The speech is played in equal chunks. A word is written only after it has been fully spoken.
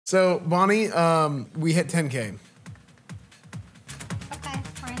So, Bonnie, we hit 10K. Okay,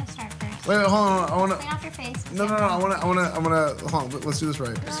 we're gonna start first. Wait, hold on. I wanna. Clean off your face. No. I wanna. Hold on. Let's do this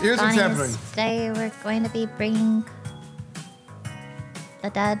right. Here's what's happening. Today we're going to be bringing the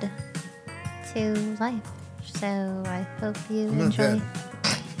dead to life. So I hope you enjoy. Dead.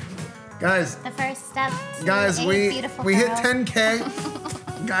 Guys. The first step. Guys, we hit 10K.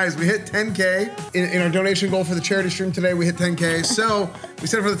 Guys, we hit 10K in our donation goal for the charity stream today. We hit 10K. So we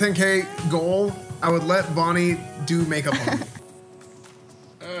said for the 10K goal, I would let Bonnie do makeup on me.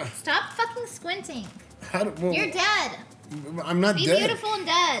 Stop fucking squinting. Well, you're dead. I'm not dead. Be beautiful and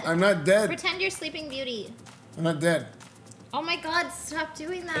dead. I'm not dead. Pretend you're Sleeping Beauty. I'm not dead. Oh my God, stop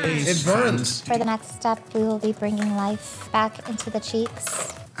doing that. It burns. For the next step, we will be bringing life back into the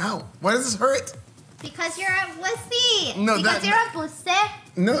cheeks. Ow, why does this hurt? Because you're a wussy. No, because you're a pussy.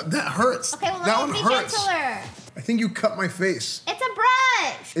 No, that hurts. Okay, well, that let me one be hurts. gentler. I think you cut my face. It's a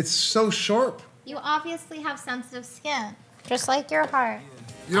brush. It's so sharp. You obviously have sensitive skin. Just like your heart.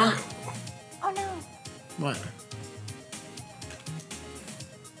 You don't. Oh no. What?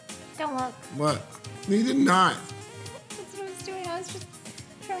 Don't look. What? No, you did not. That's what I was doing. I was just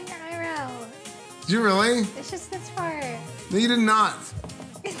showing your eyebrow. Did you really? It's just this part. No, you did not.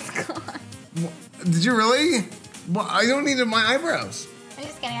 It's gone. Did you really? Well, I don't need my eyebrows. I'm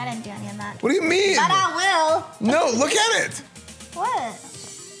just kidding. I didn't do any of that. What do you mean? But I will. No, look at it. What?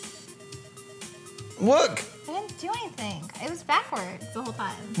 Look. I didn't do anything. It was backwards the whole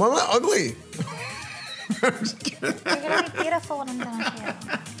time. Why am I ugly? I'm just kidding. You're gonna be beautiful when I'm done with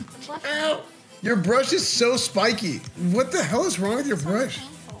you. Ow. Your brush is so spiky. What the hell is wrong with your brush?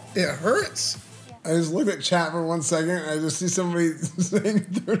 Painful. It hurts. Yeah. I just looked at chat for 1 second and I just see somebody saying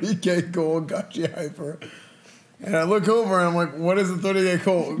 30K gold got you hyper. And I look over and I'm like, what is the 30K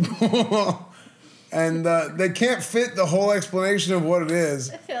goal? And they can't fit the whole explanation of what it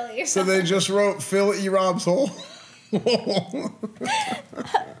is. So they just wrote, fill E-Rob's hole.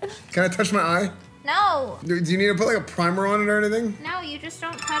 Can I touch my eye? No. Do you need to put like a primer on it or anything? No, you just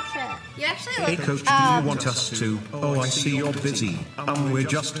don't touch it. You actually look... Hey coach, do you want us to? Oh, I see you're busy. We're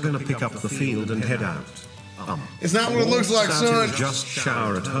just gonna pick up the field and head out. It's not what it looks like, son. Just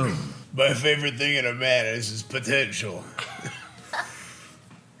shower at home. My favorite thing in a man is his potential.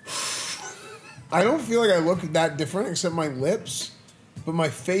 I don't feel like I look that different except my lips, but my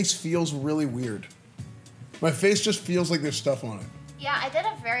face feels really weird. My face just feels like there's stuff on it. Yeah, I did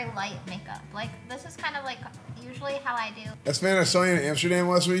a very light makeup. Like, this is kind of like usually how I do. Esfand, I saw you in Amsterdam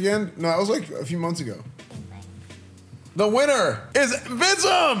last weekend. No, it was like a few months ago. Same thing. The winner is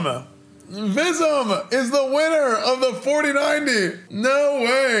Vism! Vism is the winner of the 4090. No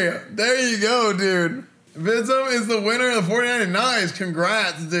way. There you go, dude. Vism is the winner of the 4090. Nice.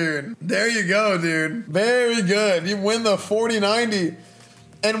 Congrats, dude. There you go, dude. Very good. You win the 4090.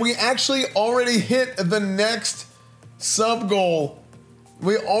 And we actually already hit the next sub goal.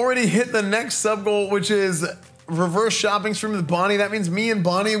 We already hit the next sub goal, which is reverse shopping stream with Bonnie. That means me and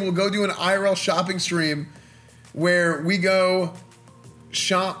Bonnie will go do an IRL shopping stream where we go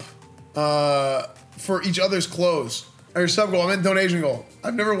shop for each other's clothes. Or sub goal, I meant donation goal.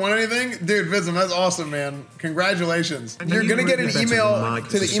 I've never won anything. Dude, Vism, that's awesome, man. Congratulations. You're gonna get an email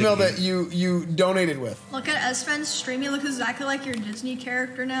to the email that you donated with. Look at Esfand's stream, he looks exactly like your Disney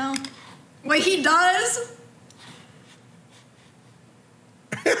character now. Wait, he does?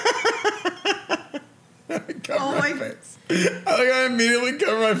 Cover my face. I immediately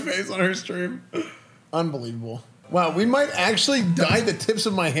cover my face on her stream. Unbelievable. Wow, we might actually dye the tips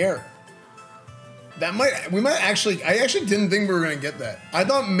of my hair. I actually didn't think we were gonna get that. I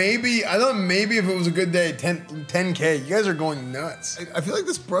thought maybe if it was a good day, 10K. You guys are going nuts. I feel like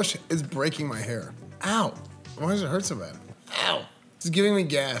this brush is breaking my hair. Ow, why does it hurt so bad? Ow, it's giving me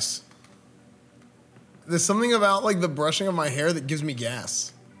gas. There's something about like the brushing of my hair that gives me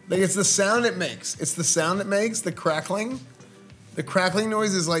gas. Like it's the sound it makes. It's the sound it makes, the crackling. The crackling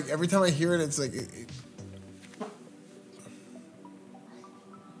noise is like, every time I hear it, it's like,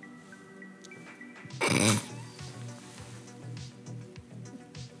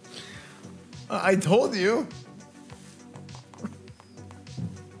 I told you.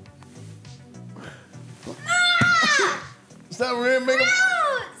 Stop, we're gonna make them.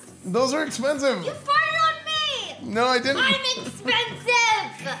 Those are expensive. You farted on me! No, I didn't. I'm expensive!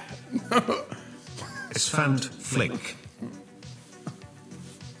 No. Esfand flick.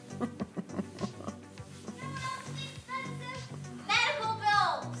 Medical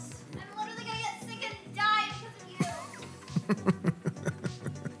bills! I'm literally gonna get sick and die because of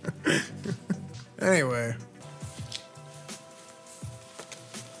you. Anyway.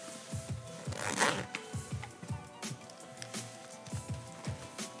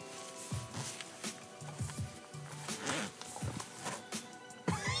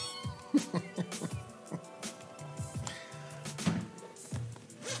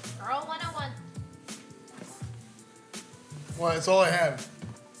 Well, that's all I have.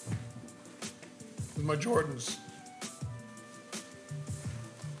 With my Jordans.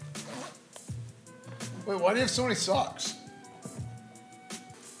 Wait, why do you have so many socks?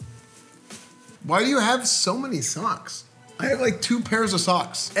 Why do you have so many socks? I have like 2 pairs of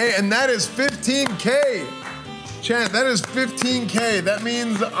socks. Hey, and that is 15K. Chat, that is 15K. That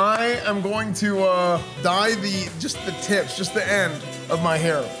means I am going to dye just the tips, just the end of my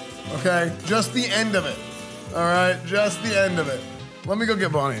hair. Okay? Just the end of it. All right? Just the end of it. Let me go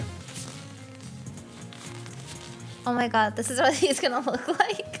get Bonnie. Oh my god, this is what he's gonna look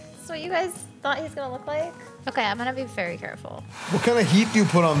like. This is what you guys thought he's gonna look like? Okay, I'm gonna be very careful. What kind of heat do you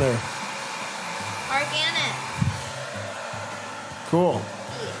put on there? Organic. Cool.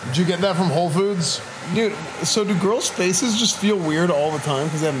 Did you get that from Whole Foods? Dude, so do girls' faces just feel weird all the time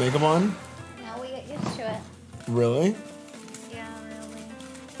because they have makeup on? No, we get used to it. Really? Yeah, really.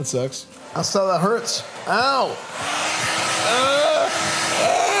 That sucks. Outside, that hurts. Ow!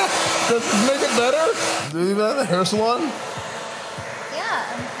 Does this make it better? Do you leave that at the hair salon?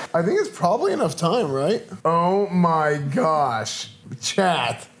 Yeah. I think it's probably enough time, right? Oh my gosh.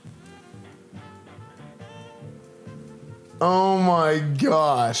 Chat. Oh my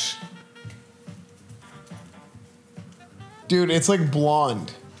gosh. Dude, it's like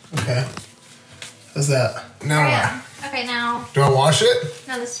blonde. Okay. How's that? Now what? Okay, now. Do I wash it?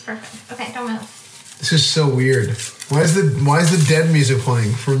 No, this is perfect. Okay, don't move. This is so weird. Why is the dead music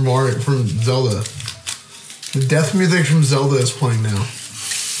playing from Zelda? The death music from Zelda is playing now.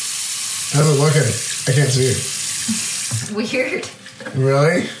 How does it look at it? I can't see it. Weird.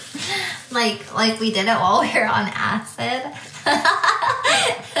 Really? Like we did it while we were on acid.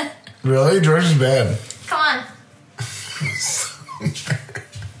 Really? George is bad. Come on.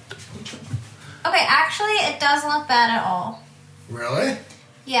 Okay, actually, it doesn't look bad at all. Really?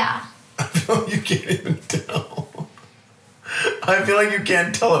 Yeah. I feel like you can't even tell. I feel like you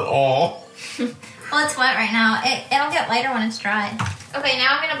can't tell at all. Well, it's wet right now. It'll get lighter when it's dry. Okay,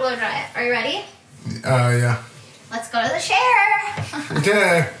 now I'm gonna blow dry it. Are you ready? Yeah. Let's go to the chair.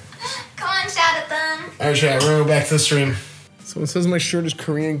 Okay. Come on, shout at them. Alright, chat, we're gonna go back to the stream. Someone says my shirt is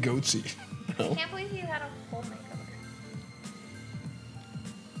Korean goatsy. I can't believe you had a full makeup.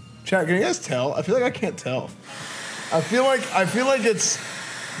 Chat, can you guys tell? I feel like I can't tell. I feel like it's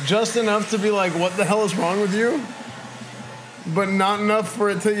just enough to be like, what the hell is wrong with you? But not enough for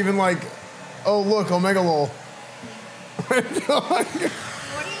it to even like, oh look, Omega lol. What do you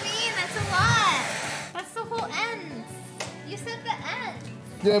mean? That's a lot. That's the whole end. You said the end.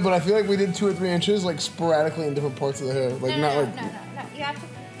 Yeah, but I feel like we did 2 or 3 inches like sporadically in different parts of the hair. Like No. not No. You have to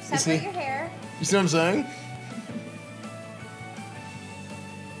see? separate your hair. You see what I'm saying?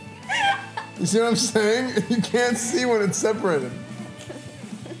 You see what I'm saying? You can't see when it's separated.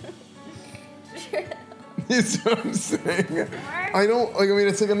 You see what I'm saying? I don't like. I mean,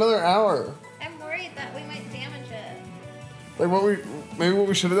 it's like another hour. I'm worried that we might damage it. Like maybe what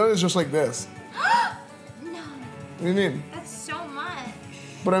we should have done is just like this. No. What do you mean? That's so much.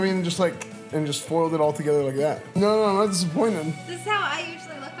 But I mean, just like and just foiled it all together like that. No, I'm not disappointed. This is how I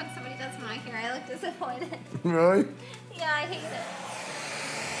usually look when somebody does my hair. I look disappointed. Really? Yeah, I hate it.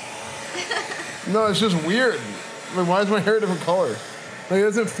 No, it's just weird. Like, why is my hair a different color? Like, it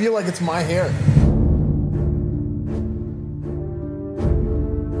doesn't feel like it's my hair.